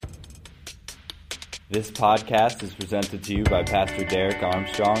This podcast is presented to you by Pastor Derek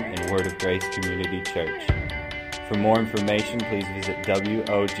Armstrong and Word of Grace Community Church. For more information, please visit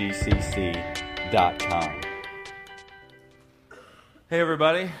wogcc.com. Hey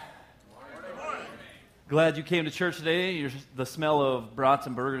everybody. Glad you came to church today. The smell of brats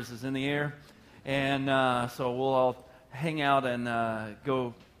and burgers is in the air. And so we'll all hang out and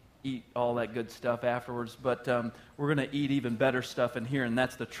go eat all that good stuff afterwards. But we're going to eat even better stuff in here, and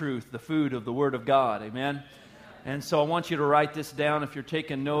that's the truth, the food of the Word of God. Amen? And so I want you to write this down. If you're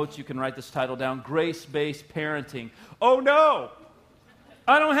taking notes, you can write this title down, Grace-Based Parenting. Oh no!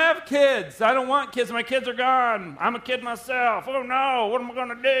 I don't have kids. I don't want kids. My kids are gone. I'm a kid myself. Oh no, what am I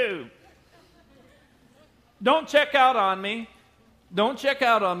going to do? Don't check out on me. Don't check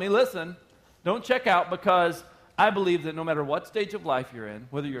out on me. Listen, don't check out, because I believe that no matter what stage of life you're in,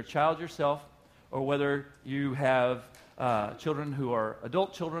 whether you're a child yourself or whether you have children who are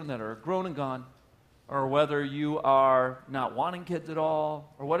adult children that are grown and gone, or whether you are not wanting kids at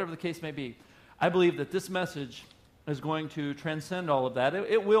all, or whatever the case may be, I believe that this message is going to transcend all of that.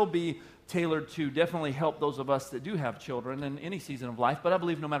 It will be tailored to definitely help those of us that do have children in any season of life, but I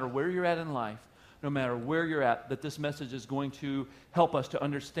believe no matter where you're at in life, no matter where you're at, that this message is going to help us to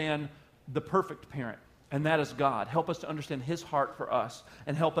understand the perfect parent, and that is God. Help us to understand His heart for us,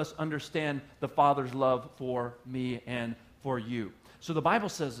 and help us understand the Father's love for me and for you. So the Bible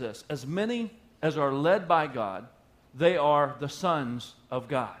says this: as many as are led by God, they are the sons of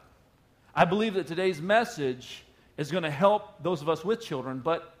God. I believe that today's message is going to help those of us with children,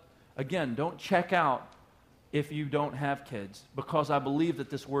 but again, don't check out if you don't have kids, because I believe that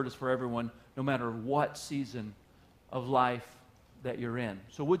this word is for everyone, no matter what season of life that you're in.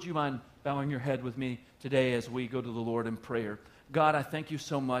 So would you mind bowing your head with me today as we go to the Lord in prayer? God, I thank you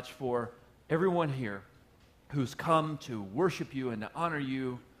so much for everyone here who's come to worship you and to honor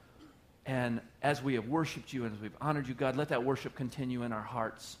you. And as we have worshiped you and as we've honored you, God, let that worship continue in our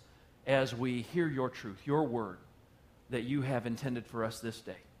hearts as we hear your truth, your word that you have intended for us this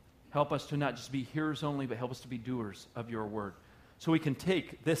day. Help us to not just be hearers only, but help us to be doers of your word, so we can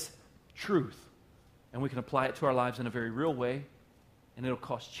take this truth and we can apply it to our lives in a very real way, and it'll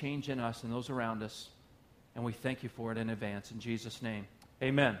cause change in us and those around us. And we thank you for it in advance. In Jesus' name,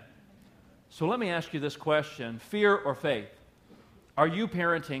 amen. So let me ask you this question: fear or faith? Are you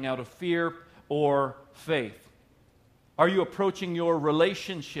parenting out of fear or faith? Are you approaching your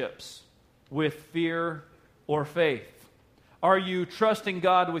relationships with fear or faith? Are you trusting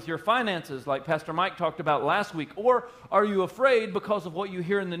God with your finances, like Pastor Mike talked about last week? Or are you afraid because of what you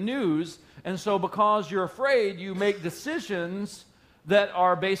hear in the news, and so because you're afraid, you make decisions that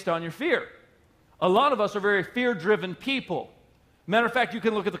are based on your fear? A lot of us are very fear-driven people. Matter of fact, you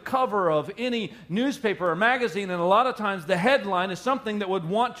can look at the cover of any newspaper or magazine, and a lot of times the headline is something that would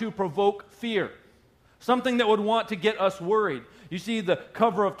want to provoke fear, something that would want to get us worried. You see the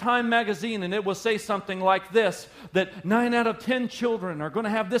cover of Time magazine, and it will say something like this, that 9 out of 10 children are going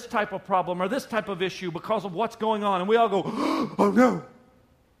to have this type of problem or this type of issue because of what's going on. And we all go, oh no.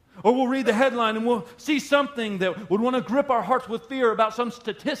 Or we'll read the headline and we'll see something that would want to grip our hearts with fear about some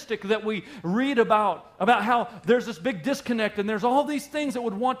statistic that we read about how there's this big disconnect, and there's all these things that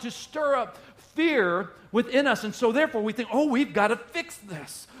would want to stir up fear within us. And so therefore we think, oh, we've got to fix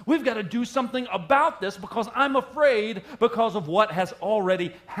this. We've got to do something about this because I'm afraid because of what has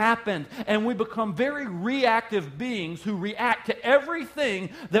already happened. And we become very reactive beings who react to everything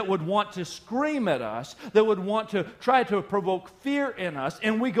that would want to scream at us, that would want to try to provoke fear in us.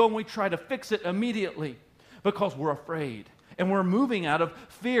 And we go and we try to fix it immediately because we're afraid. And we're moving out of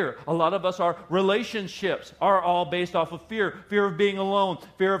fear. A lot of us, our relationships are all based off of fear. Fear of being alone,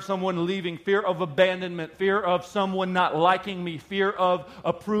 fear of someone leaving, fear of abandonment, fear of someone not liking me, fear of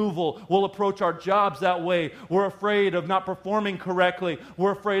approval. We'll approach our jobs that way. We're afraid of not performing correctly.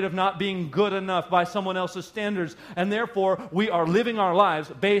 We're afraid of not being good enough by someone else's standards. And therefore, we are living our lives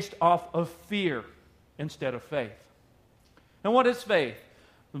based off of fear instead of faith. Now, what is faith?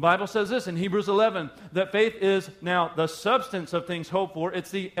 The Bible says this in Hebrews 11, that faith is now the substance of things hoped for.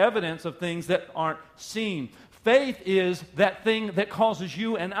 It's the evidence of things that aren't seen. Faith is that thing that causes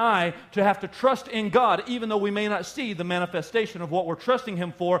you and I to have to trust in God, even though we may not see the manifestation of what we're trusting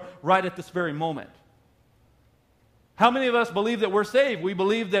Him for right at this very moment. How many of us believe that we're saved? We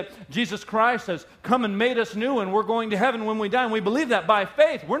believe that Jesus Christ has come and made us new, and we're going to heaven when we die, and we believe that by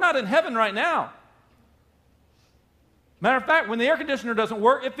faith. We're not in heaven right now. Matter of fact, when the air conditioner doesn't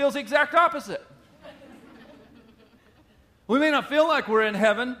work, it feels the exact opposite. We may not feel like we're in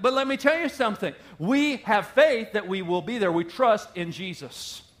heaven, but let me tell you something. We have faith that we will be there. We trust in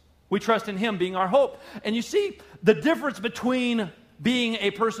Jesus. We trust in Him being our hope. And you see, the difference between being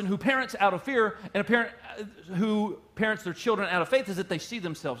a person who parents out of fear and a parent who parents their children out of faith is that they see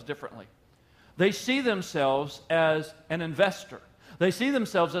themselves differently. They see themselves as an investor. They see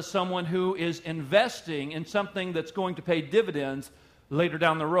themselves as someone who is investing in something that's going to pay dividends later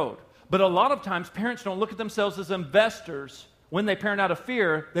down the road. But a lot of times, parents don't look at themselves as investors. When they parent out of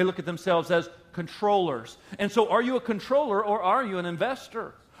fear, they look at themselves as controllers. And so, are you a controller or are you an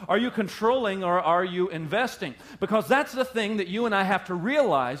investor? Are you controlling or are you investing? Because that's the thing that you and I have to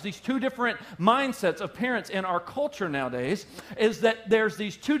realize, these two different mindsets of parents in our culture nowadays, is that there's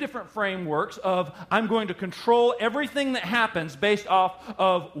these two different frameworks of I'm going to control everything that happens based off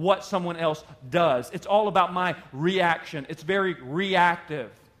of what someone else does. It's all about my reaction. It's very reactive.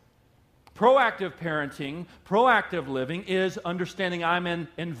 Proactive parenting, proactive living is understanding I'm an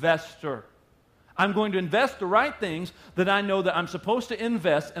investor. I'm going to invest the right things that I know that I'm supposed to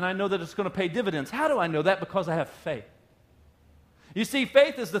invest, and I know that it's going to pay dividends. How do I know that? Because I have faith. You see,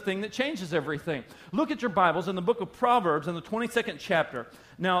 faith is the thing that changes everything. Look at your Bibles in the book of Proverbs in the 22nd chapter.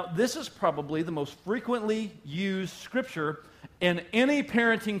 Now, this is probably the most frequently used scripture in any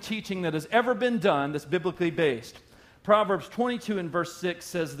parenting teaching that has ever been done that's biblically based. Proverbs 22 and verse 6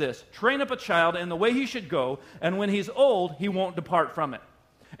 says this, "Train up a child in the way he should go, and when he's old, he won't depart from it."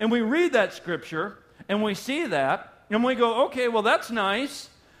 And we read that scripture, and we see that, and we go, okay, well, that's nice.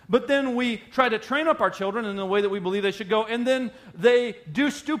 But then we try to train up our children in the way that we believe they should go, and then they do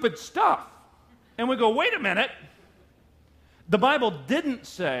stupid stuff. And we go, wait a minute. The Bible didn't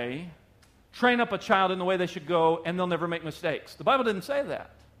say, train up a child in the way they should go, and they'll never make mistakes. The Bible didn't say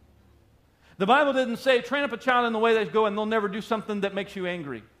that. The Bible didn't say, train up a child in the way they should go, and they'll never do something that makes you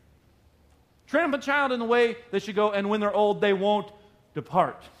angry. Train up a child in the way they should go, and when they're old, they won't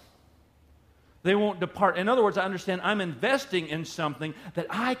depart. They won't depart. In other words, I understand I'm investing in something that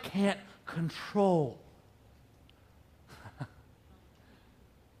I can't control.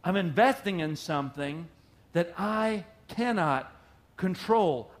 I'm investing in something that I cannot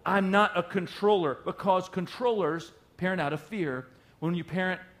control. I'm not a controller, because controllers parent out of fear. When you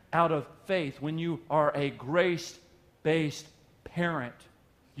parent out of faith, when you are a grace-based parent,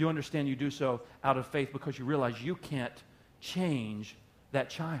 you understand you do so out of faith because you realize you can't change that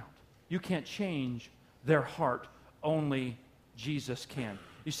child. You can't change their heart. Only Jesus can.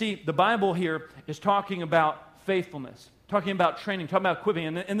 You see, the Bible here is talking about faithfulness, talking about training, talking about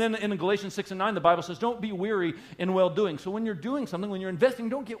equipping. And then in Galatians 6 and 9, the Bible says, don't be weary in well-doing. So when you're doing something, when you're investing,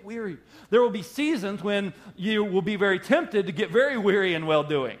 don't get weary. There will be seasons when you will be very tempted to get very weary in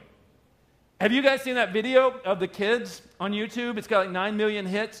well-doing. Have you guys seen that video of the kids on YouTube? It's got like 9 million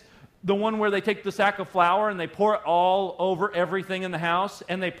hits. The one where they take the sack of flour and they pour it all over everything in the house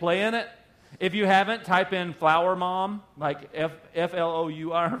and they play in it. If you haven't, type in flour mom, like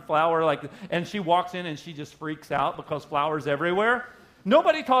F-L-O-U-R, flour, like, and she walks in and she just freaks out because flour's everywhere.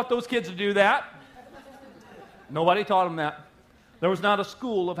 Nobody taught those kids to do that. Nobody taught them that. There was not a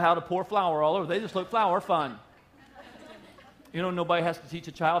school of how to pour flour all over. They just looked flour fun. You know, nobody has to teach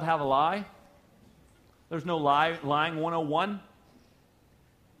a child how to lie. There's no lying 101.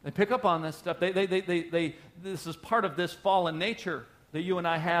 They pick up on this stuff. This is part of this fallen nature that you and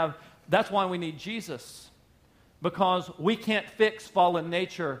I have. That's why we need Jesus. Because we can't fix fallen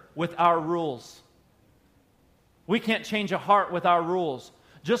nature with our rules. We can't change a heart with our rules.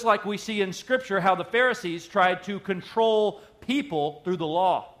 Just like we see in Scripture how the Pharisees tried to control people through the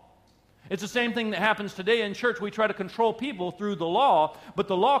law. It's the same thing that happens today in church. We try to control people through the law, but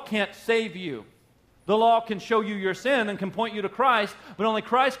the law can't save you. The law can show you your sin and can point you to Christ, but only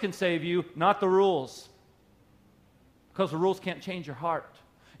Christ can save you, not the rules. Because the rules can't change your heart.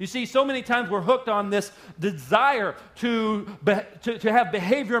 You see, so many times we're hooked on this desire to have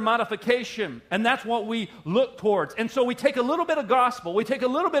behavior modification, and that's what we look towards. And so we take a little bit of gospel, we take a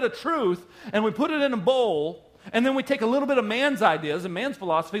little bit of truth, and we put it in a bowl, and then we take a little bit of man's ideas and man's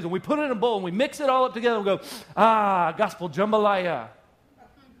philosophies, and we put it in a bowl, and we mix it all up together, and we go, gospel jambalaya.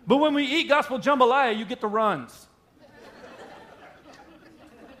 But when we eat gospel jambalaya, you get the runs.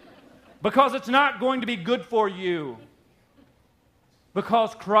 Because it's not going to be good for you.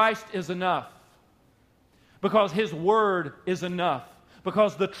 Because Christ is enough. Because His Word is enough.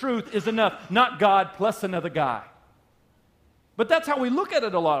 Because the truth is enough. Not God plus another guy. But that's how we look at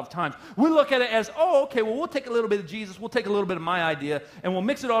it a lot of times. We look at it as, okay, well, we'll take a little bit of Jesus, we'll take a little bit of my idea, and we'll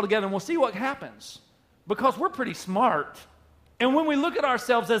mix it all together, and we'll see what happens. Because we're pretty smart. And when we look at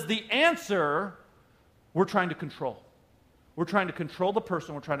ourselves as the answer, we're trying to control. We're trying to control the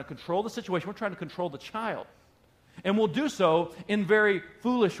person. We're trying to control the situation. We're trying to control the child. And we'll do so in very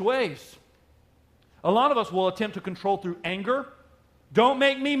foolish ways. A lot of us will attempt to control through anger. Don't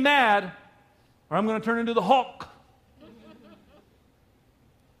make me mad, or I'm going to turn into the Hulk.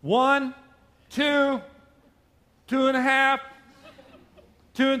 1, 2, 2.5,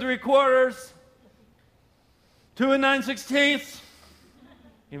 2 3/4, 2 9/16.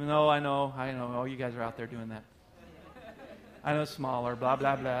 Even though I know, all you guys are out there doing that. I know smaller, blah,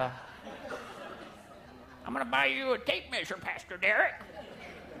 blah, blah. I'm going to buy you a tape measure, Pastor Derek.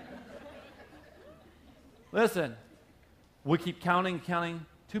 Listen, we keep counting,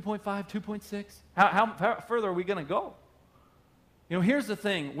 2.5, 2.6. How further are we going to go? You know, here's the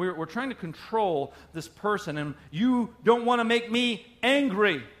thing. We're trying to control this person, and you don't want to make me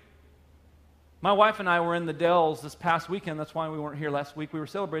angry. My wife and I were in the Dells this past weekend. That's why we weren't here last week. We were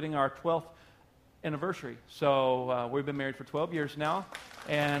celebrating our 12th anniversary. So we've been married for 12 years now.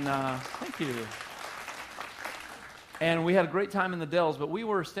 And thank you. And we had a great time in the Dells, but we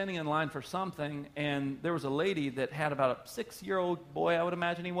were standing in line for something, and there was a lady that had about a 6-year-old boy, I would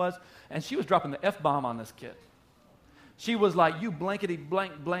imagine he was, and she was dropping the F-bomb on this kid. She was like, you blankety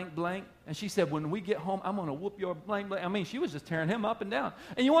blank, blank, blank. And she said, when we get home, I'm going to whoop your blank, blank. I mean, she was just tearing him up and down.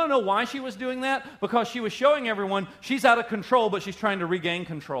 And you want to know why she was doing that? Because she was showing everyone she's out of control, but she's trying to regain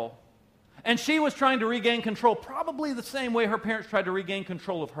control. And she was trying to regain control probably the same way her parents tried to regain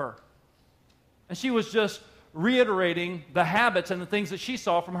control of her. And she was just reiterating the habits and the things that she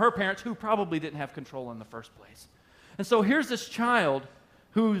saw from her parents who probably didn't have control in the first place. And so here's this child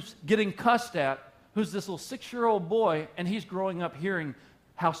who's getting cussed at, who's this little 6-year-old boy, and he's growing up hearing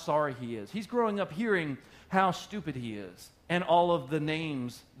how sorry he is. He's growing up hearing how stupid he is and all of the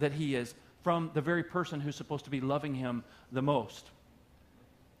names that he is from the very person who's supposed to be loving him the most.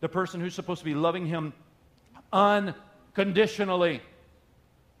 The person who's supposed to be loving him unconditionally.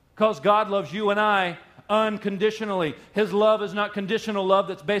 Because God loves you and I unconditionally. His love is not conditional love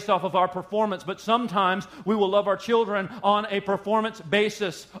that's based off of our performance, but sometimes we will love our children on a performance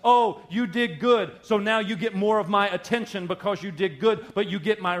basis. Oh, you did good, so now you get more of my attention because you did good, but you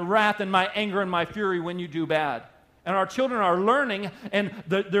get my wrath and my anger and my fury when you do bad. And our children are learning, and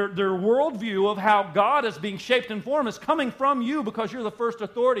their worldview of how God is being shaped and formed is coming from you because you're the first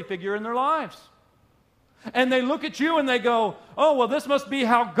authority figure in their lives. And they look at you and they go, oh, well, this must be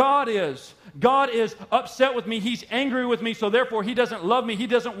how God is. God is upset with me. He's angry with me, so therefore He doesn't love me. He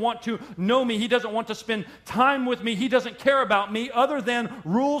doesn't want to know me. He doesn't want to spend time with me. He doesn't care about me other than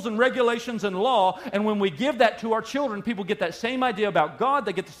rules and regulations and law. And when we give that to our children, people get that same idea about God.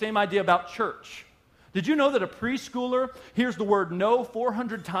 They get the same idea about church. Did you know that a preschooler hears the word no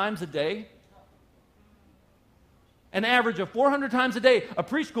 400 times a day? An average of 400 times a day, a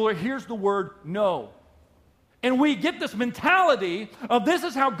preschooler hears the word no. And we get this mentality of this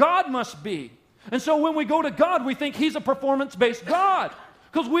is how God must be. And so when we go to God, we think He's a performance-based God.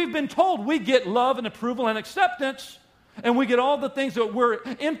 Because we've been told we get love and approval and acceptance, and we get all the things that we're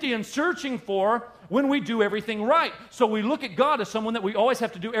empty and searching for when we do everything right. So we look at God as someone that we always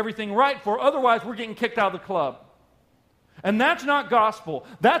have to do everything right for, otherwise we're getting kicked out of the club. And that's not gospel.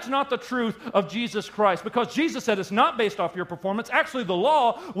 That's not the truth of Jesus Christ. Because Jesus said it's not based off your performance. Actually, the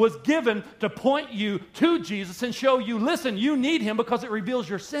law was given to point you to Jesus and show you, listen, you need Him because it reveals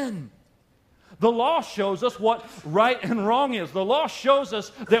your sin. The law shows us what right and wrong is. The law shows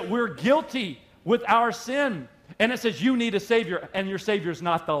us that we're guilty with our sin. And it says you need a Savior, and your Savior is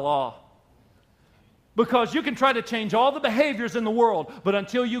not the law. Because you can try to change all the behaviors in the world, but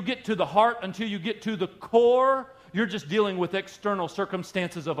until you get to the heart, until you get to the core, you're just dealing with external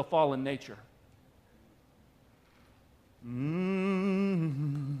circumstances of a fallen nature.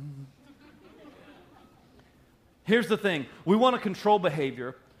 Here's the thing. We want to control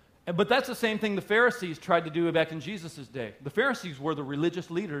behavior, but that's the same thing the Pharisees tried to do back in Jesus' day. The Pharisees were the religious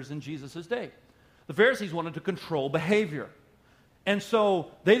leaders in Jesus' day. The Pharisees wanted to control behavior. And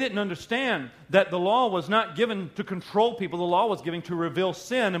so they didn't understand that the law was not given to control people. The law was given to reveal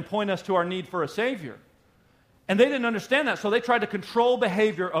sin and point us to our need for a Savior. And they didn't understand that, so they tried to control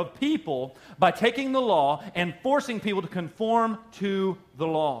behavior of people by taking the law and forcing people to conform to the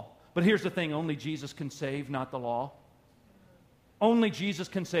law. But here's the thing, only Jesus can save, not the law. Only Jesus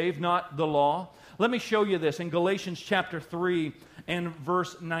can save, not the law. Let me show you this in Galatians chapter 3 and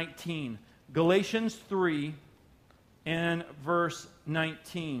verse 19. Galatians 3 and verse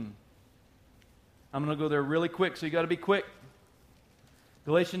 19. I'm going to go there really quick, so you got to be quick.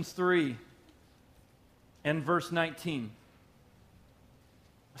 Galatians 3 and verse 19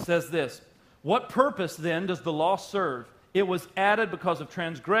 says this, what purpose then does the law serve? It was added because of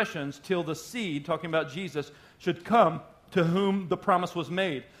transgressions till the seed, talking about Jesus, should come to whom the promise was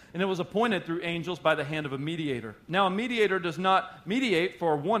made. And it was appointed through angels by the hand of a mediator. Now a mediator does not mediate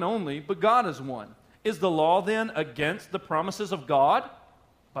for one only, but God is one. Is the law then against the promises of God?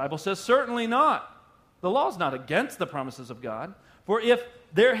 The Bible says certainly not. The law is not against the promises of God. For if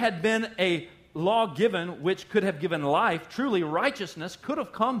there had been a law given which could have given life, truly righteousness could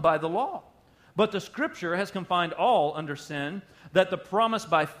have come by the law. But the Scripture has confined all under sin, that the promise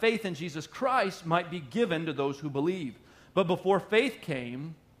by faith in Jesus Christ might be given to those who believe. But before faith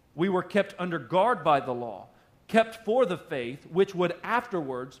came, we were kept under guard by the law, kept for the faith which would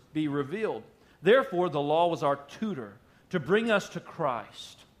afterwards be revealed. Therefore, the law was our tutor to bring us to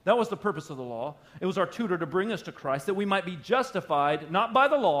Christ. That was the purpose of the law. It was our tutor to bring us to Christ, that we might be justified not by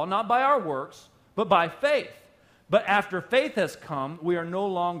the law, not by our works, but by faith. But after faith has come, we are no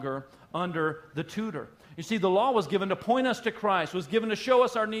longer under the tutor. You see, the law was given to point us to Christ, was given to show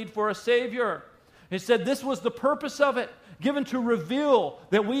us our need for a Savior. It said this was the purpose of it, given to reveal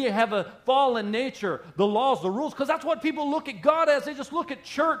that we have a fallen nature, the laws, the rules, because that's what people look at God as. They just look at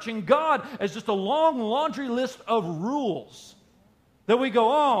church and God as just a long laundry list of rules. That we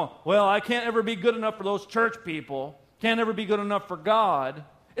go, oh, well, I can't ever be good enough for those church people, can't ever be good enough for God.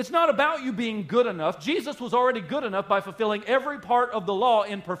 It's not about you being good enough. Jesus was already good enough by fulfilling every part of the law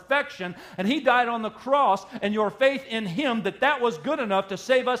in perfection, and He died on the cross, and your faith in Him, that was good enough to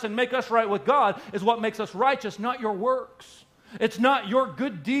save us and make us right with God, is what makes us righteous, not your works. It's not your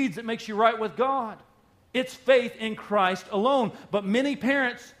good deeds that makes you right with God. It's faith in Christ alone. But many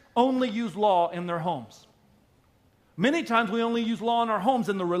parents only use law in their homes. Many times we only use law in our homes,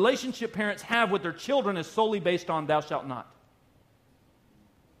 and the relationship parents have with their children is solely based on thou shalt not.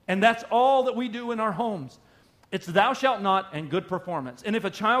 And that's all that we do in our homes. It's thou shalt not and good performance. And if a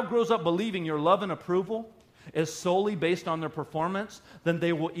child grows up believing your love and approval is solely based on their performance, then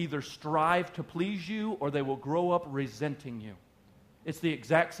they will either strive to please you or they will grow up resenting you. It's the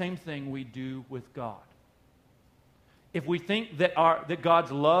exact same thing we do with God. If we think that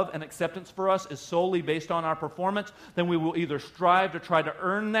God's love and acceptance for us is solely based on our performance, then we will either strive to try to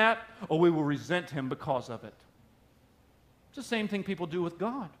earn that or we will resent Him because of it. It's the same thing people do with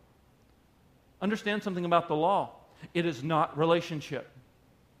God. Understand something about the law. It is not relationship.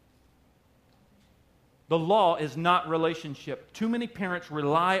 The law is not relationship. Too many parents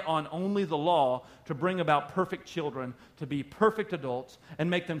rely on only the law to bring about perfect children, to be perfect adults, and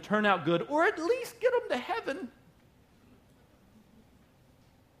make them turn out good, or at least get them to heaven.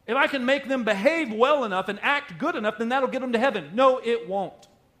 If I can make them behave well enough and act good enough, then that'll get them to heaven. No, it won't.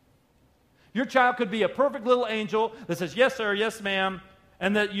 Your child could be a perfect little angel that says, yes, sir, yes, ma'am,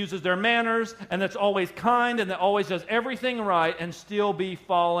 and that uses their manners, and that's always kind, and that always does everything right, and still be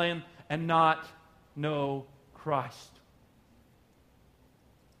fallen and not know Christ.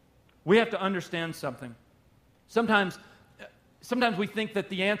 We have to understand something. Sometimes we think that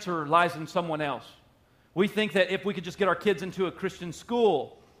the answer lies in someone else. We think that if we could just get our kids into a Christian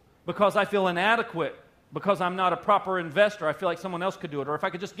school, because I feel inadequate, because I'm not a proper investor, I feel like someone else could do it, or if I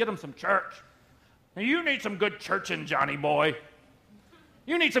could just get them some church. Now, you need some good churching, Johnny boy.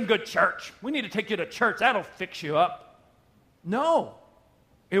 You need some good church. We need to take you to church. That'll fix you up. No,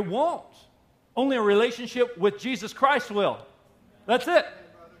 it won't. Only a relationship with Jesus Christ will. That's it.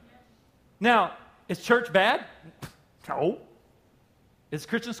 Now, is church bad? No. Is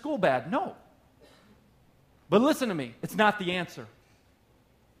Christian school bad? No. But listen to me. It's not the answer.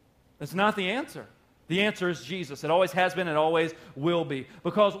 It's not the answer. The answer is Jesus. It always has been. It always will be.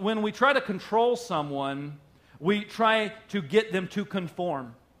 Because when we try to control someone, we try to get them to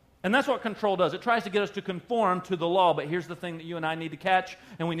conform. And that's what control does. It tries to get us to conform to the law. But here's the thing that you and I need to catch,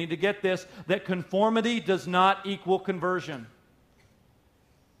 and we need to get this, that conformity does not equal conversion.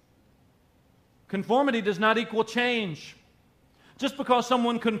 Conformity does not equal change. Just because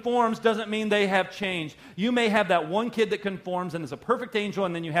someone conforms doesn't mean they have changed. You may have that one kid that conforms and is a perfect angel,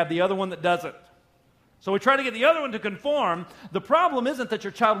 and then you have the other one that doesn't. So we try to get the other one to conform. The problem isn't that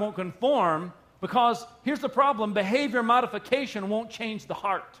your child won't conform, because here's the problem: behavior modification won't change the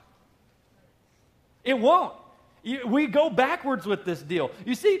heart. It won't. We go backwards with this deal.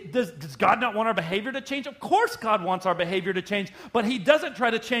 You see, does God not want our behavior to change? Of course God wants our behavior to change, but He doesn't try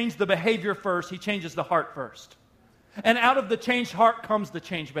to change the behavior first. He changes the heart first. And out of the changed heart comes the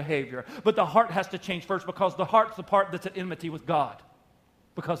changed behavior. But the heart has to change first, because the heart's the part that's at enmity with God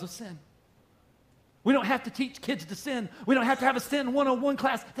because of sin. We don't have to teach kids to sin. We don't have to have a sin 101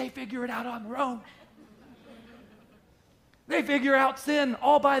 class. They figure it out on their own. They figure out sin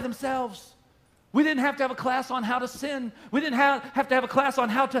all by themselves. We didn't have to have a class on how to sin. We didn't have to have a class on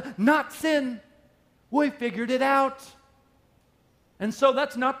how to not sin. We figured it out. And so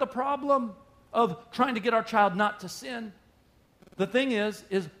that's not the problem of trying to get our child not to sin. The thing is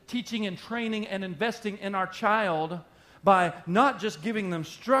teaching and training and investing in our child by not just giving them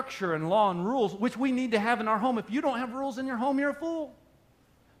structure and law and rules, which we need to have in our home. If you don't have rules in your home, you're a fool.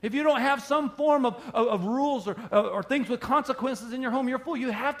 If you don't have some form of rules or things with consequences in your home, you're a fool.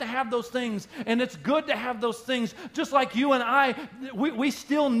 You have to have those things, and it's good to have those things. Just like you and I, we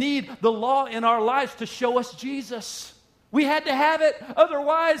still need the law in our lives to show us Jesus. We had to have it,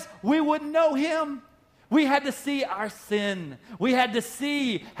 otherwise we wouldn't know Him. We had to see our sin. We had to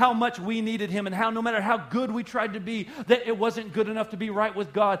see how much we needed Him and how no matter how good we tried to be, that it wasn't good enough to be right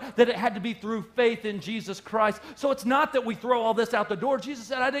with God, that it had to be through faith in Jesus Christ. So it's not that we throw all this out the door. Jesus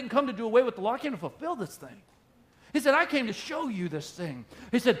said, I didn't come to do away with the law. I came to fulfill this thing. He said, I came to show you this thing.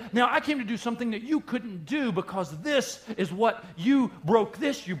 He said, now I came to do something that you couldn't do because this is what you broke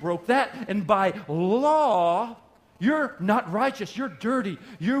this, you broke that, and by law, you're not righteous. You're dirty.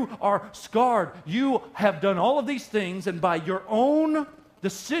 You are scarred. You have done all of these things, and by your own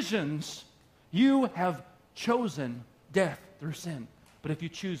decisions, you have chosen death through sin. But if you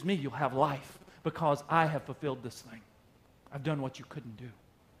choose me, you'll have life because I have fulfilled this thing. I've done what you couldn't do.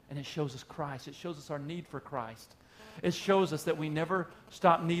 And it shows us Christ. It shows us our need for Christ. It shows us that we never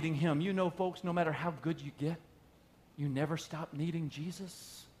stop needing Him. You know, folks, no matter how good you get, you never stop needing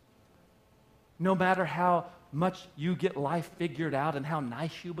Jesus. No matter how much you get life figured out and how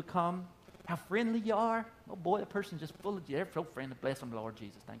nice you become, how friendly you are. Oh boy, that person's just full of you. They're so friendly. Bless them, Lord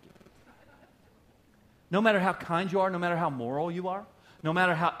Jesus. Thank you. No matter how kind you are, no matter how moral you are, no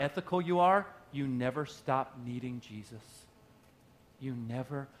matter how ethical you are, you never stop needing Jesus. You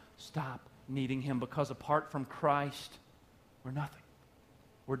never stop needing Him because apart from Christ, we're nothing.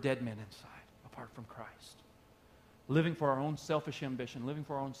 We're dead men inside apart from Christ. Living for our own selfish ambition, living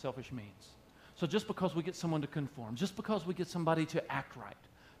for our own selfish means. So just because we get someone to conform, just because we get somebody to act right,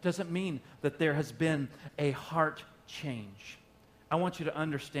 doesn't mean that there has been a heart change. I want you to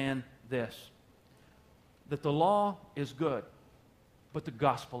understand this, that the law is good, but the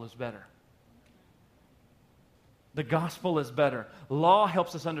gospel is better. The gospel is better. Law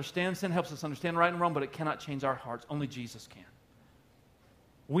helps us understand sin, helps us understand right and wrong, but it cannot change our hearts. Only Jesus can.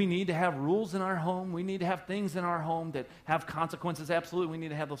 We need to have rules in our home. We need to have things in our home that have consequences. Absolutely, we need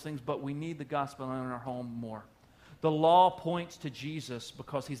to have those things, but we need the gospel in our home more. The law points to Jesus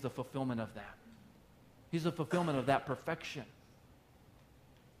because He's the fulfillment of that. He's the fulfillment of that perfection.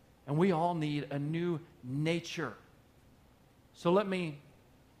 And we all need a new nature. So let me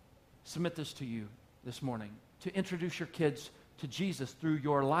submit this to you this morning, to introduce your kids to Jesus through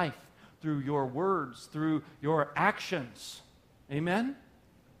your life, through your words, through your actions. Amen?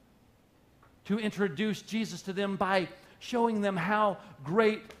 To introduce Jesus to them by showing them how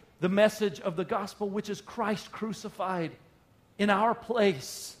great the message of the gospel, which is Christ crucified in our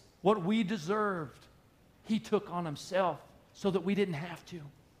place, what we deserved, He took on Himself so that we didn't have to.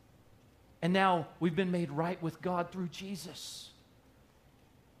 And now we've been made right with God through Jesus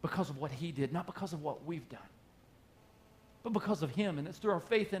because of what He did, not because of what we've done, but because of Him. And it's through our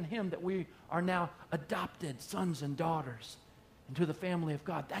faith in Him that we are now adopted sons and daughters into the family of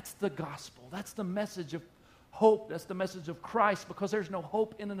God. That's the gospel. That's the message of hope. That's the message of Christ, because there's no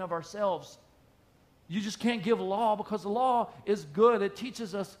hope in and of ourselves. You just can't give law because the law is good. It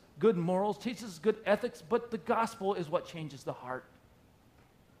teaches us good morals, teaches us good ethics, but the gospel is what changes the heart.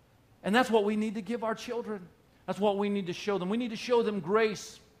 And that's what we need to give our children. That's what we need to show them. We need to show them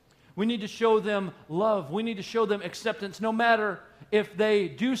grace. We need to show them love. We need to show them acceptance, no matter if they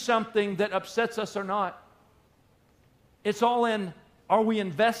do something that upsets us or not. It's all in, are we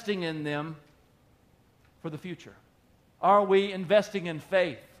investing in them for the future? Are we investing in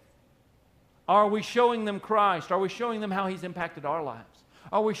faith? Are we showing them Christ? Are we showing them how He's impacted our lives?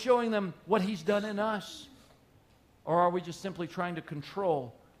 Are we showing them what He's done in us? Or are we just simply trying to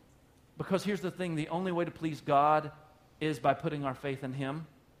control? Because here's the thing, the only way to please God is by putting our faith in Him.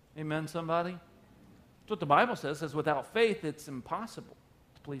 Amen, somebody? That's what the Bible says. It says without faith, it's impossible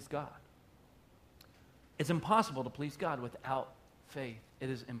to please God. It's impossible to please God without faith.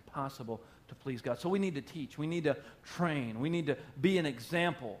 It is impossible to please God. So we need to teach. We need to train. We need to be an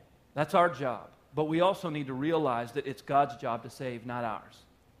example. That's our job. But we also need to realize that it's God's job to save, not ours.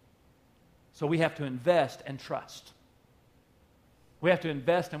 So we have to invest and trust. We have to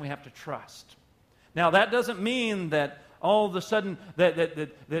invest and we have to trust. Now, that doesn't mean that all of a sudden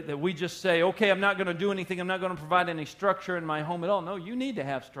that we just say, okay, I'm not going to do anything. I'm not going to provide any structure in my home at all. No, you need to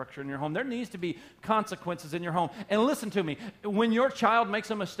have structure in your home. There needs to be consequences in your home. And listen to me, when your child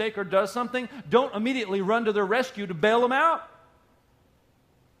makes a mistake or does something, don't immediately run to their rescue to bail them out.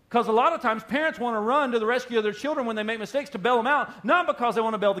 Because a lot of times parents want to run to the rescue of their children when they make mistakes to bail them out, not because they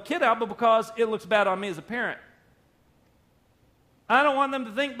want to bail the kid out, but because it looks bad on me as a parent. I don't want them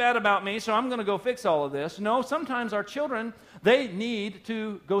to think bad about me, so I'm going to go fix all of this. No, sometimes our children, they need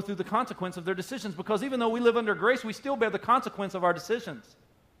to go through the consequence of their decisions, because even though we live under grace, we still bear the consequence of our decisions.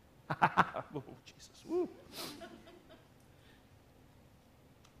 Oh, Jesus. Woo.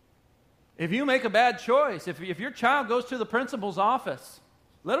 If you make a bad choice, if your child goes to the principal's office,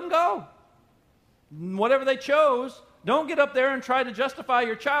 let them go. Whatever they chose, don't get up there and try to justify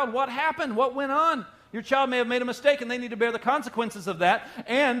your child. What happened? What went on? Your child may have made a mistake, and they need to bear the consequences of that.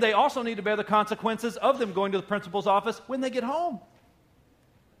 And they also need to bear the consequences of them going to the principal's office when they get home.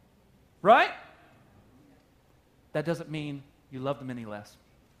 Right? That doesn't mean you love them any less.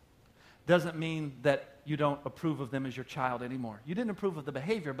 Doesn't mean that you don't approve of them as your child anymore. You didn't approve of the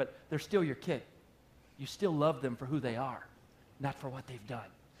behavior, but they're still your kid. You still love them for who they are, not for what they've done.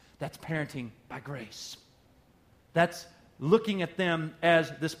 That's parenting by grace. That's looking at them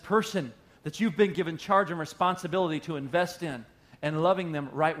as this person that you've been given charge and responsibility to invest in and loving them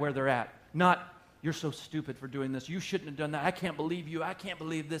right where they're at. Not, you're so stupid for doing this. You shouldn't have done that. I can't believe you. I can't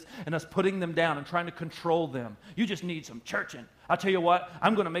believe this. And us putting them down and trying to control them. You just need some churching. I'll tell you what,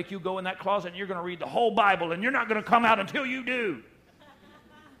 I'm going to make you go in that closet and you're going to read the whole Bible and you're not going to come out until you do.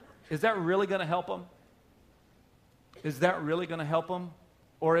 Is that really going to help them? Is that really going to help them?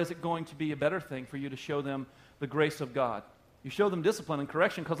 Or is it going to be a better thing for you to show them the grace of God? You show them discipline and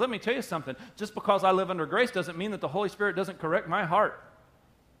correction, because let me tell you something. Just because I live under grace doesn't mean that the Holy Spirit doesn't correct my heart.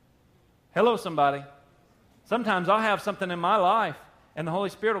 Hello, somebody. Sometimes I'll have something in my life, and the Holy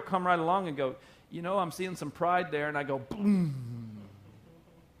Spirit will come right along and go, you know, I'm seeing some pride there, and I go, boom.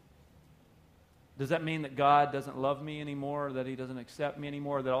 Does that mean that God doesn't love me anymore, that He doesn't accept me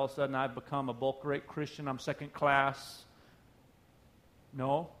anymore, that all of a sudden I've become a bulk rate Christian, I'm second class?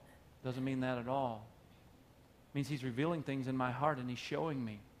 No, doesn't mean that at all. It means He's revealing things in my heart, and He's showing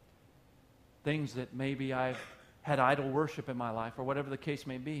me things that maybe I've had idol worship in my life, or whatever the case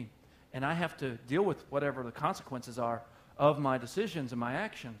may be. And I have to deal with whatever the consequences are of my decisions and my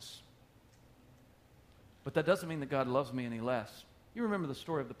actions. But that doesn't mean that God loves me any less. You remember the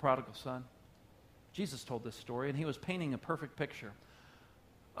story of the prodigal son? Jesus told this story, and He was painting a perfect picture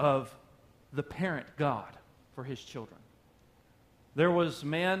of the parent God for His children. There was a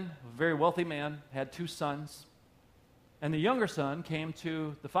man, a very wealthy man, had 2 sons. And the younger son came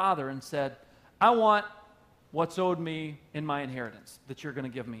to the father and said, I want what's owed me in my inheritance that you're going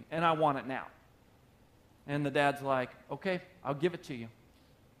to give me, and I want it now. And the dad's like, okay, I'll give it to you.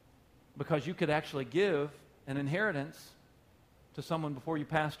 Because you could actually give an inheritance to someone before you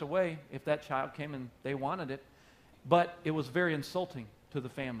passed away if that child came and they wanted it. But it was very insulting to the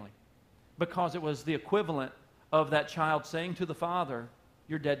family, because it was the equivalent of that child saying to the father,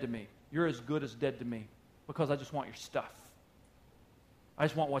 you're dead to me. You're as good as dead to me, because I just want your stuff. I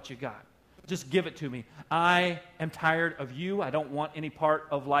just want what you got. Just give it to me. I am tired of you. I don't want any part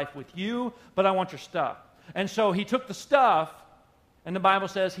of life with you, but I want your stuff. And so he took the stuff, and the Bible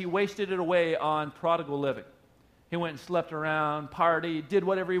says he wasted it away on prodigal living. He went and slept around, partied, did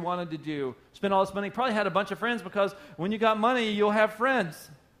whatever he wanted to do, spent all this money. Probably had a bunch of friends, because when you got money, you'll have friends.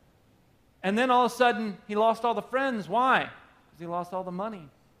 And then all of a sudden, he lost all the friends. Why? Because he lost all the money.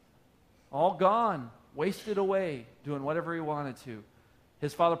 All gone, wasted away, doing whatever he wanted to.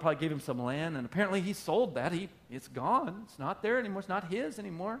 His father probably gave him some land, and apparently he sold that. It's gone. It's not there anymore. It's not his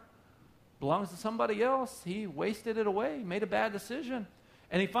anymore. It belongs to somebody else. He wasted it away. He made a bad decision.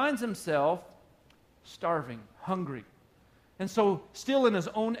 And he finds himself starving, hungry. And so, still in his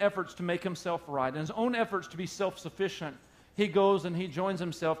own efforts to make himself right, in his own efforts to be self-sufficient, he goes and he joins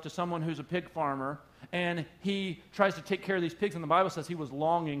himself to someone who's a pig farmer, and he tries to take care of these pigs. And the Bible says he was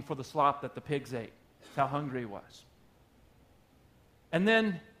longing for the slop that the pigs ate. That's how hungry he was. And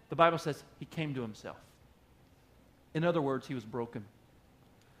then the Bible says he came to himself. In other words, he was broken.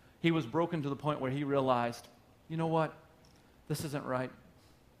 He was broken to the point where he realized, you know what? This isn't right.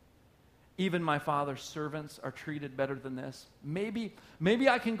 Even my father's servants are treated better than this. Maybe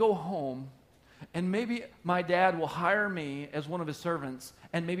I can go home, and maybe my dad will hire me as one of his servants,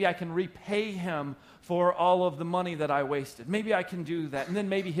 and maybe I can repay him for all of the money that I wasted. Maybe I can do that, and then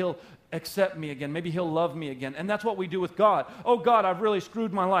maybe he'll accept me again. Maybe he'll love me again. And that's what we do with God. Oh, God, I've really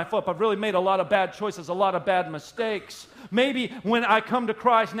screwed my life up. I've really made a lot of bad choices, a lot of bad mistakes. Maybe when I come to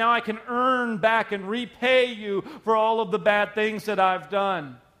Christ, now I can earn back and repay you for all of the bad things that I've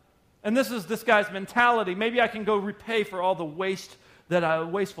done. And this is this guy's mentality. Maybe I can go repay for all the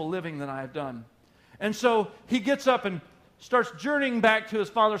wasteful living that I have done. And so he gets up and starts journeying back to his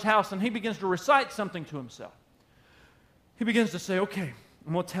father's house, and he begins to recite something to himself. He begins to say, okay,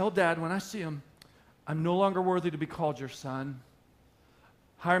 I'm going to tell Dad when I see him, I'm no longer worthy to be called your son.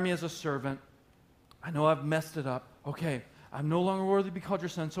 Hire me as a servant. I know I've messed it up. Okay, I'm no longer worthy to be called your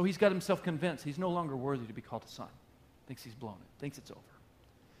son. So he's got himself convinced he's no longer worthy to be called a son. Thinks he's blown it. Thinks it's over.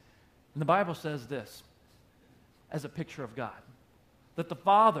 And the Bible says this as a picture of God. that the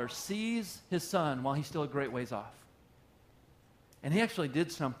father sees his son while he's still a great ways off. And he actually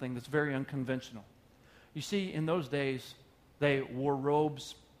did something that's very unconventional. You see, in those days, they wore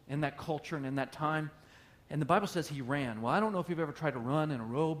robes in that culture and in that time. And the Bible says he ran. Well, I don't know if you've ever tried to run in a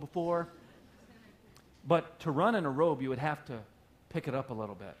robe before. But to run in a robe, you would have to pick it up a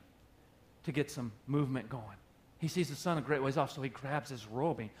little bit to get some movement going. He sees the son a great ways off, so he grabs his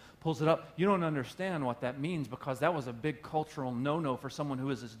robe and pulls it up. You don't understand what that means because that was a big cultural no-no for someone who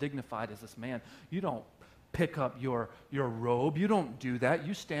is as dignified as this man. You don't pick up your robe. You don't do that.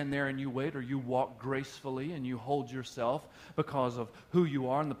 You stand there and you wait, or you walk gracefully and you hold yourself because of who you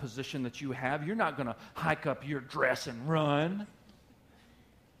are and the position that you have. You're not going to hike up your dress and run.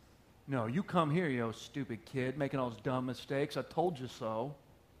 No, you come here, you stupid kid, making all those dumb mistakes. I told you so.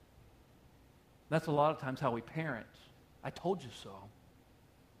 That's a lot of times how we parent. I told you so.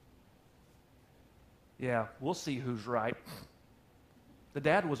 Yeah, we'll see who's right. The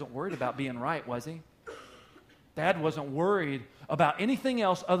dad wasn't worried about being right, was he? Dad wasn't worried about anything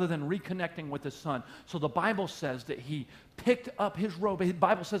else other than reconnecting with his son. So the Bible says that he picked up his robe. The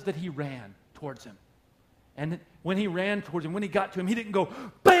Bible says that he ran towards him. And when he ran towards him, when he got to him, he didn't go,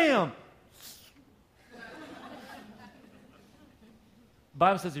 bam! The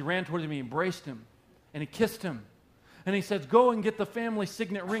Bible says he ran towards him, he embraced him, and he kissed him. And he says, go and get the family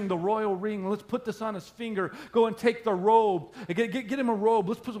signet ring, the royal ring. Let's put this on his finger. Go and take the robe. Get him a robe.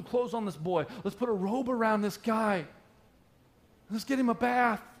 Let's put some clothes on this boy. Let's put a robe around this guy. Let's get him a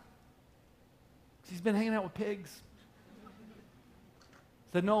bath. He's been hanging out with pigs.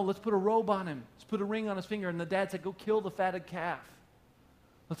 He said, no, let's put a robe on him. Let's put a ring on his finger. And the dad said, go kill the fatted calf.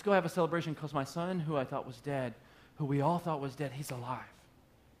 Let's go have a celebration because my son, who I thought was dead, who we all thought was dead, he's alive.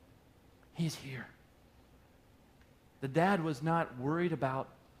 He's here. The dad was not worried about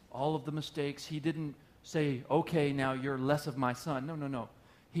all of the mistakes. He didn't say, okay, now you're less of my son. No.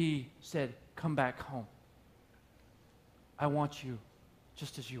 He said, come back home. I want you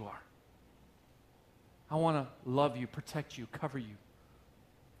just as you are. I want to love you, protect you, cover you.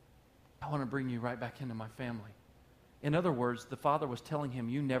 I want to bring you right back into my family. In other words, the father was telling him,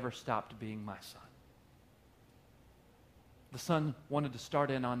 you never stopped being my son. The son wanted to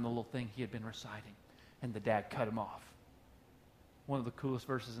start in on the little thing he had been reciting, and the dad cut him off. One of the coolest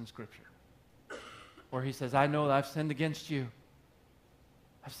verses in Scripture, where he says, I know that I've sinned against you.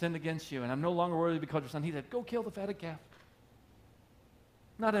 I've sinned against you, and I'm no longer worthy to be called your son. He said, go kill the fatted calf.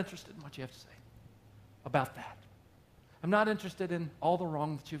 Not interested in what you have to say about that. I'm not interested in all the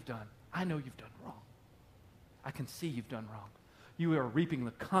wrong that you've done. I know you've done wrong. I can see you've done wrong. You are reaping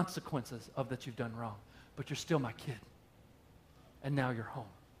the consequences of that you've done wrong, but you're still my kid. And now you're home.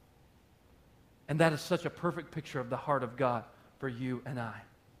 And that is such a perfect picture of the heart of God for you and I.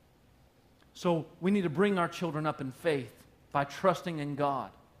 So we need to bring our children up in faith by trusting in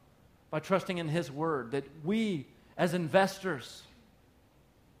God, by trusting in His Word, that we as investors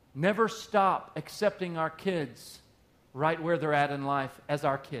never stop accepting our kids right where they're at in life as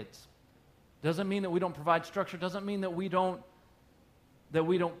our kids. Doesn't mean that we don't provide structure, doesn't mean that we don't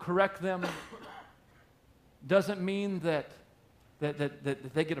correct them, doesn't mean that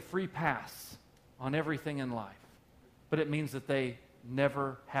they get a free pass on everything in life. But it means that they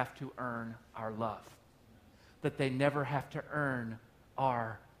never have to earn our love. That they never have to earn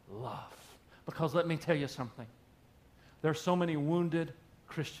our love. Because let me tell you something. There are so many wounded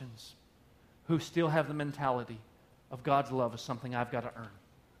Christians who still have the mentality of God's love is something I've got to earn.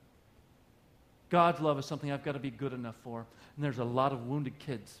 God's love is something I've got to be good enough for. And there's a lot of wounded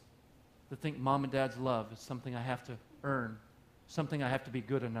kids that think mom and dad's love is something I have to earn, something I have to be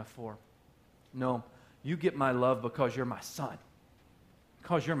good enough for. No, you get my love because you're my son,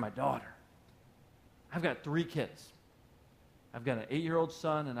 because you're my daughter. I've got 3 kids. I've got an 8-year-old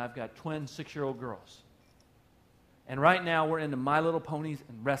son, and I've got twin 6-year-old girls. And right now, we're into My Little Ponies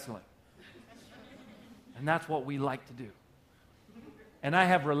and wrestling. And that's what we like to do. And I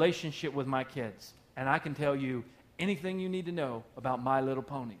have a relationship with my kids, and I can tell you anything you need to know about My Little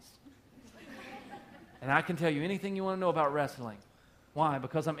Ponies. And I can tell you anything you want to know about wrestling. Why?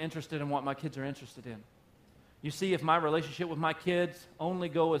 Because I'm interested in what my kids are interested in. You see, if my relationship with my kids only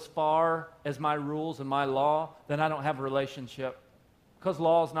go as far as my rules and my law, then I don't have a relationship. Because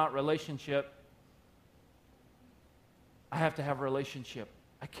law is not relationship, I have to have a relationship.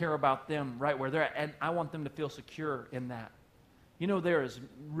 I care about them right where they're at, and I want them to feel secure in that. You know, there is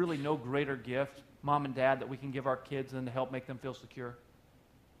really no greater gift, mom and dad, that we can give our kids than to help make them feel secure.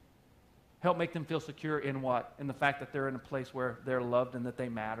 Help make them feel secure in what? In the fact that they're in a place where they're loved and that they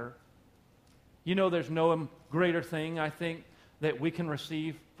matter. You know, there's no greater thing, I think, that we can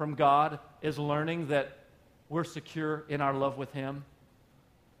receive from God is learning that we're secure in our love with Him.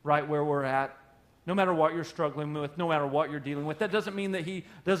 right where we're at, no matter what you're struggling with, no matter what you're dealing with. That doesn't mean that He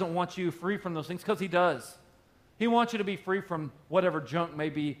doesn't want you free from those things, because He does. He wants you to be free from whatever junk may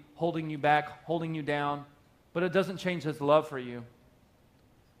be holding you back, holding you down, but it doesn't change His love for you,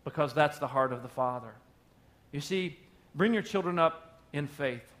 because that's the heart of the Father. You see, bring your children up in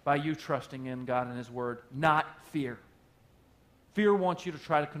faith by you trusting in God and His Word, not fear. Fear wants you to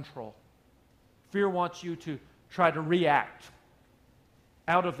try to control. Fear wants you to try to react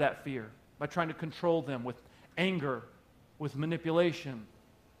out of that fear by trying to control them with anger, with manipulation,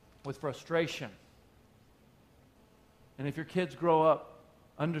 with frustration. And if your kids grow up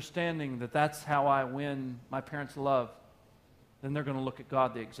understanding that that's how I win my parents' love, then they're going to look at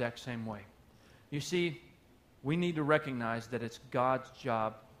God the exact same way. You see, we need to recognize that it's God's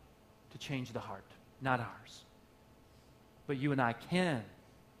job to change the heart, not ours. But you and I can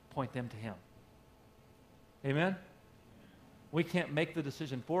point them to Him. Amen? We can't make the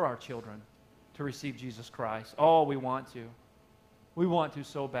decision for our children to receive Jesus Christ. Oh, we want to. We want to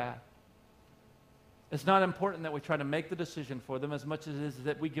so bad. It's not important that we try to make the decision for them as much as it is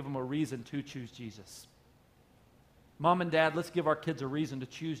that we give them a reason to choose Jesus. Mom and Dad, let's give our kids a reason to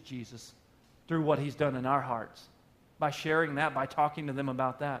choose Jesus through what He's done in our hearts. By sharing that, by talking to them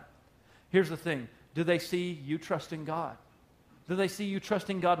about that. Here's the thing. Do they see you trusting God? Do they see you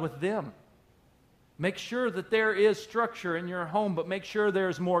trusting God with them? Make sure that there is structure in your home, but make sure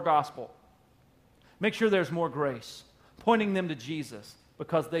there's more gospel. Make sure there's more grace. Pointing them to Jesus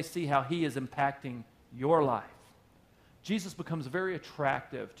because they see how He is impacting your life. Jesus becomes very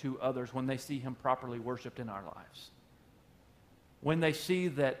attractive to others when they see Him properly worshiped in our lives. When they see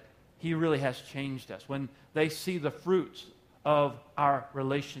that He really has changed us. When they see the fruits of our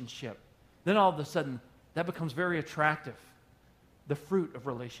relationship. Then all of a sudden, that becomes very attractive. The fruit of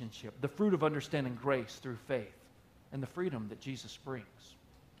relationship. The fruit of understanding grace through faith. And the freedom that Jesus brings.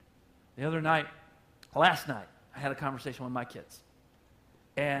 Last night, I had a conversation with my kids.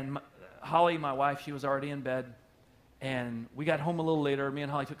 And Holly, my wife, she was already in bed. And we got home a little later. Me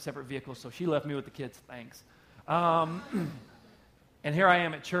and Holly took separate vehicles, so she left me with the kids. Thanks. And here I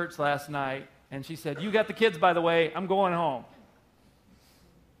am at church last night, and she said, "You got the kids, by the way. I'm going home."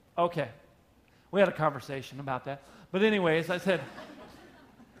 Okay. We had a conversation about that. But anyways, I said,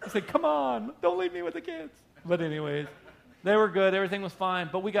 "Come on, don't leave me with the kids." But anyways, they were good. Everything was fine.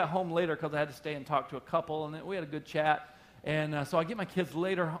 But we got home later because I had to stay and talk to a couple, and we had a good chat. And so I get my kids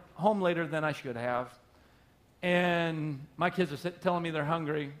home later than I should have. And my kids are telling me they're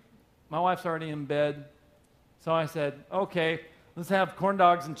hungry. My wife's already in bed. So I said, "Okay, let's have corn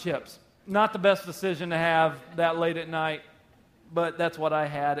dogs and chips." Not the best decision to have that late at night, but that's what I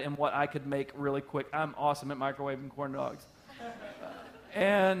had and what I could make really quick. I'm awesome at microwaving corn dogs.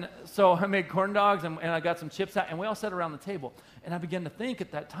 And so I made corn dogs, and I got some chips out, and we all sat around the table. And I began to think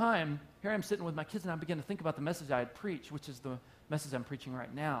at that time, here I'm sitting with my kids, and I began to think about the message I had preached, which is the message I'm preaching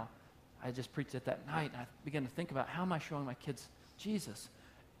right now. I just preached it that night, and I began to think about, how am I showing my kids Jesus?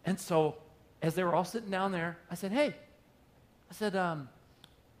 And so as they were all sitting down there, I said, "Hey," I said,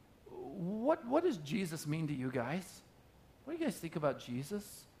 what does Jesus mean to you guys? What do you guys think about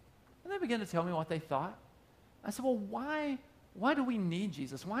Jesus? And they began to tell me what they thought. I said, "Well, why do we need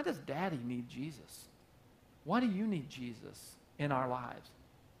Jesus? Why does Daddy need Jesus? Why do you need Jesus in our lives?"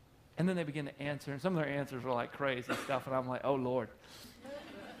 And then they began to answer, and some of their answers were like crazy stuff, and I'm like, "Oh, Lord."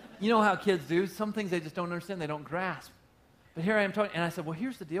 You know how kids do. Some things they just don't understand. They don't grasp. But here I am talking, and I said, "Well,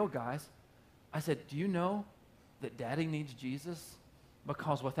 here's the deal, guys." I said, "Do you know that Daddy needs Jesus?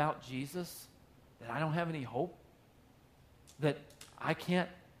 Because without Jesus, that I don't have any hope? That I can't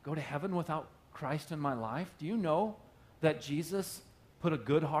go to heaven without Christ in my life? Do you know that Jesus put a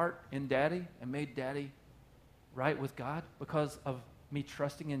good heart in Daddy and made Daddy right with God because of me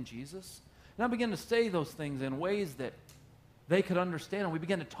trusting in Jesus?" And I began to say those things in ways that they could understand. And we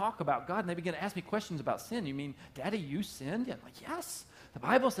began to talk about God, and they began to ask me questions about sin. "You mean, Daddy, you sinned?" Yeah, I'm like, "Yes. The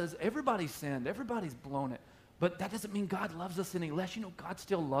Bible says everybody's sinned. Everybody's blown it. But that doesn't mean God loves us any less. You know, God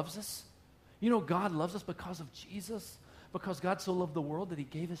still loves us. You know, God loves us because of Jesus. Because God so loved the world that He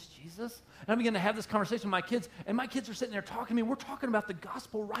gave us Jesus." And I began to have this conversation with my kids, and my kids are sitting there talking to me. We're talking about the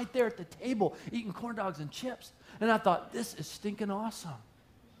gospel right there at the table, eating corn dogs and chips. And I thought, this is stinking awesome.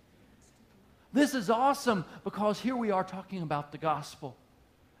 This is awesome because here we are talking about the gospel.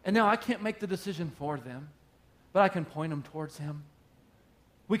 And now I can't make the decision for them, but I can point them towards Him.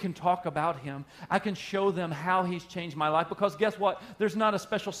 We can talk about Him. I can show them how He's changed my life, because guess what? There's not a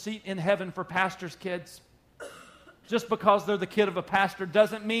special seat in heaven for pastors' kids. Just because they're the kid of a pastor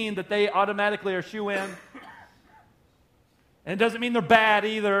doesn't mean that they automatically are shoo-in. And it doesn't mean they're bad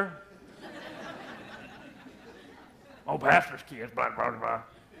either. Oh, pastor's kids, blah, blah, blah.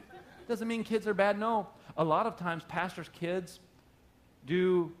 Doesn't mean kids are bad. No. A lot of times pastors' kids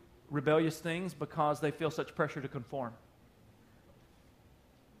do rebellious things because they feel such pressure to conform.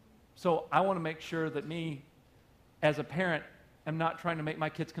 So I want to make sure that me, as a parent, am not trying to make my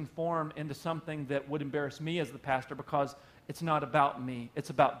kids conform into something that would embarrass me as the pastor, because it's not about me. It's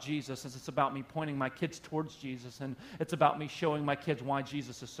about Jesus. It's about me pointing my kids towards Jesus. And it's about me showing my kids why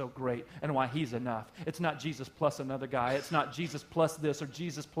Jesus is so great and why he's enough. It's not Jesus plus another guy. It's not Jesus plus this or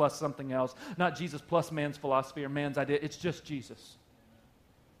Jesus plus something else. Not Jesus plus man's philosophy or man's idea. It's just Jesus.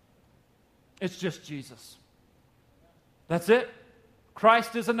 It's just Jesus. That's it.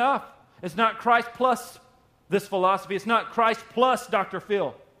 Christ is enough. It's not Christ plus this philosophy. It's not Christ plus Dr.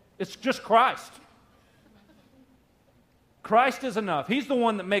 Phil. It's just Christ. Christ is enough. He's the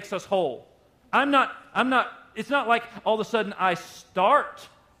one that makes us whole. It's not like all of a sudden I start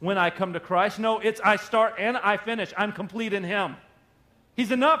when I come to Christ. No, it's I start and I finish. I'm complete in Him. He's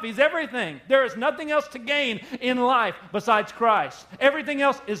enough. He's everything. There is nothing else to gain in life besides Christ. Everything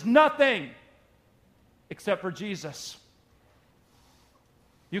else is nothing except for Jesus.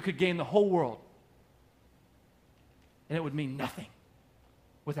 You could gain the whole world, and it would mean nothing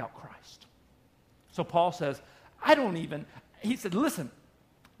without Christ. So Paul says, he said, listen,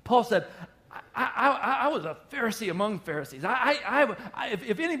 Paul said, I was a Pharisee among Pharisees.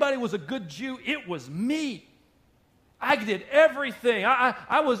 If anybody was a good Jew, it was me. I did everything.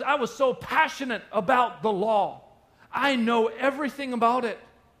 I was so passionate about the law. I know everything about it.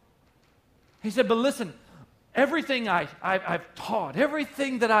 He said, but listen, everything I've taught,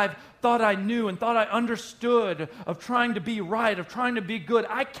 everything that I've thought I knew and thought I understood of trying to be right, of trying to be good,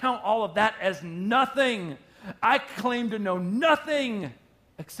 I count all of that as nothing. I claim to know nothing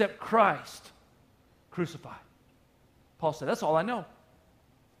except Christ crucified. Paul said, that's all I know.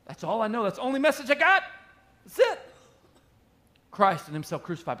 That's all I know. That's the only message I got. That's it. Christ and Himself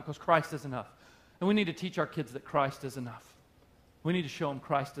crucified, because Christ is enough. And we need to teach our kids that Christ is enough. We need to show them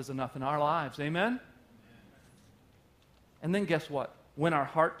Christ is enough in our lives. Amen? And then guess what? When our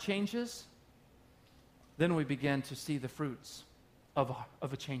heart changes, then we begin to see the fruits of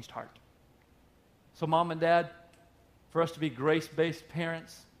a changed heart. So mom and dad, for us to be grace-based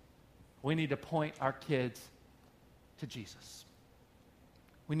parents, we need to point our kids to Jesus.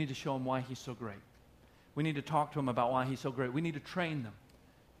 We need to show them why He's so great. We need to talk to them about why He's so great. We need to train them.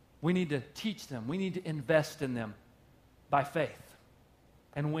 We need to teach them. We need to invest in them by faith.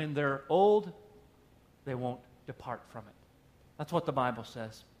 And when they're old, they won't depart from it. That's what the Bible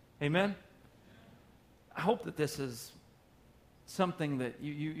says. Amen? I hope that this is something that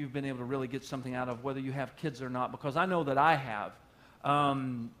you've been able to really get something out of, whether you have kids or not, because I know that I have.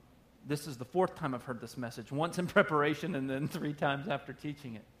 This is the 4th time I've heard this message, once in preparation and then 3 times after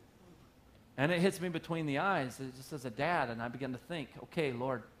teaching it. And it hits me between the eyes, just as a dad, and I begin to think, okay,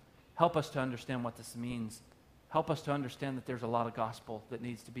 Lord, help us to understand what this means. Help us to understand that there's a lot of gospel that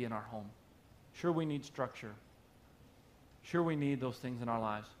needs to be in our home. Sure, we need structure. Sure, we need those things in our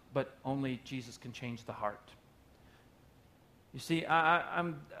lives, but only Jesus can change the heart. You see,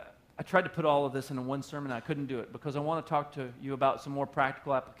 I tried to put all of this into one sermon. I couldn't do it because I want to talk to you about some more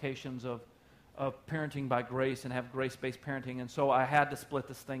practical applications of parenting by grace and have grace-based parenting. And so I had to split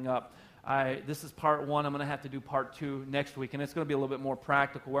this thing up. This is part 1. I'm going to have to do part 2 next week, and it's going to be a little bit more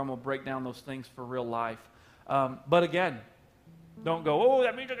practical, where I'm going to break down those things for real life. But again, don't go, oh,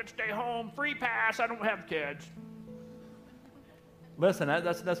 that means I can stay home, free pass, I don't have kids. Listen,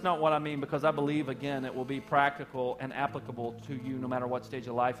 that's not what I mean, because I believe, again, it will be practical and applicable to you no matter what stage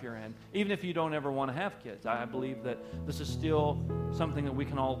of life you're in. Even if you don't ever want to have kids, I believe that this is still something that we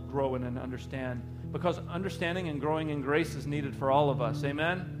can all grow in and understand, because understanding and growing in grace is needed for all of us.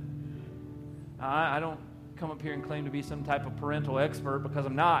 Amen? I don't come up here and claim to be some type of parental expert, because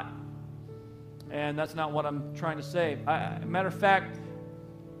I'm not. And that's not what I'm trying to say. Matter of fact,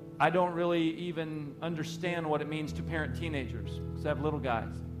 I don't really even understand what it means to parent teenagers, because I have little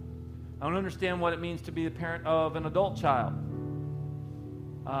guys. I don't understand what it means to be the parent of an adult child.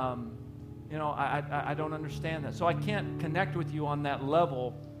 I don't understand that. So I can't connect with you on that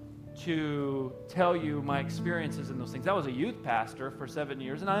level to tell you my experiences in those things. I was a youth pastor for 7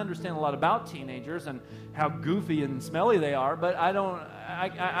 years, and I understand a lot about teenagers and how goofy and smelly they are, but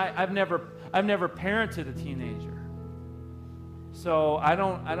I've never parented a teenager. So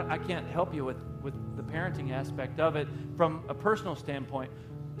I can't help you with the parenting aspect of it from a personal standpoint.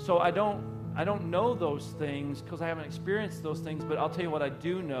 So I don't know those things because I haven't experienced those things, but I'll tell you what I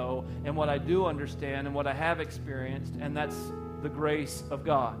do know and what I do understand and what I have experienced, and that's the grace of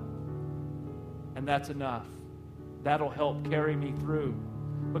God. And that's enough. That'll help carry me through,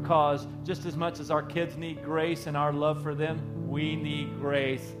 because just as much as our kids need grace and our love for them, we need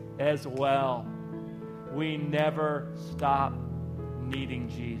grace as well. We never stop needing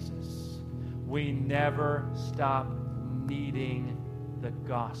Jesus. We never stop needing the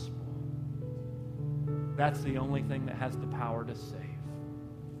gospel. That's the only thing that has the power to save.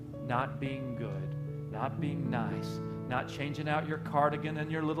 Not being good, not being nice, not changing out your cardigan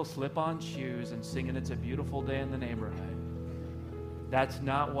and your little slip-on shoes and singing "It's a Beautiful Day in the Neighborhood." That's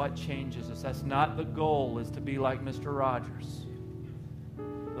not what changes us. That's not the goal, is to be like Mr. Rogers.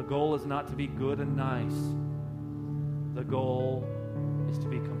 The goal is not to be good and nice. The goal is to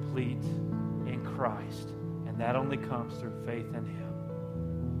be complete in Christ. And that only comes through faith in Him.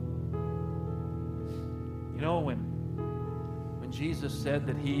 You know, when Jesus said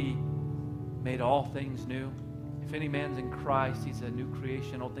that He made all things new, if any man's in Christ, he's a new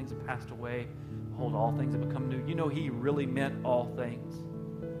creation. Old things have passed away. Behold, all things have become new. You know, He really meant all things.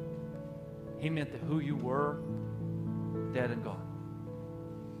 He meant that who you were, dead and gone.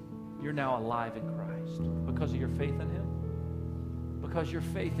 You're now alive in Christ because of your faith in Him. Because your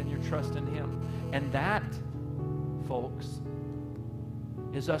faith and your trust in Him. And that, folks,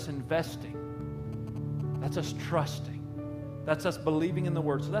 is us investing. That's us trusting. That's us believing in the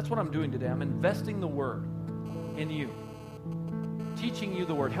Word. So that's what I'm doing today. I'm investing the Word in you. Teaching you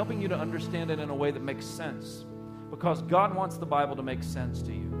the Word. Helping you to understand it in a way that makes sense. Because God wants the Bible to make sense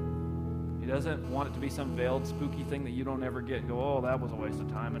to you. He doesn't want it to be some veiled, spooky thing that you don't ever get and go, "Oh, that was a waste of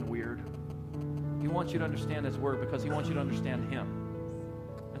time and weird." He wants you to understand His Word because He wants you to understand Him.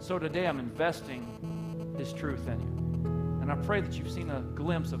 And so today I'm investing His truth in you. And I pray that you've seen a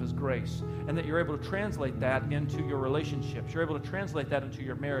glimpse of His grace and that you're able to translate that into your relationships. You're able to translate that into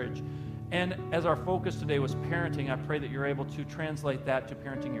your marriage. And as our focus today was parenting, I pray that you're able to translate that to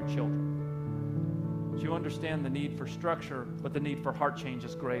parenting your children. So you understand the need for structure, but the need for heart change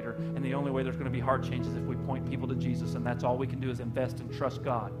is greater. And the only way there's going to be heart change is if we point people to Jesus, and that's all we can do is invest and trust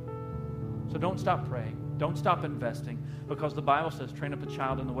God. So don't stop praying. Don't stop investing, because the Bible says, train up a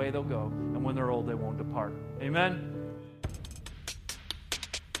child in the way they'll go, and when they're old, they won't depart. Amen?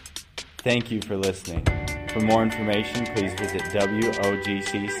 Thank you for listening. For more information, please visit WOGCC.com.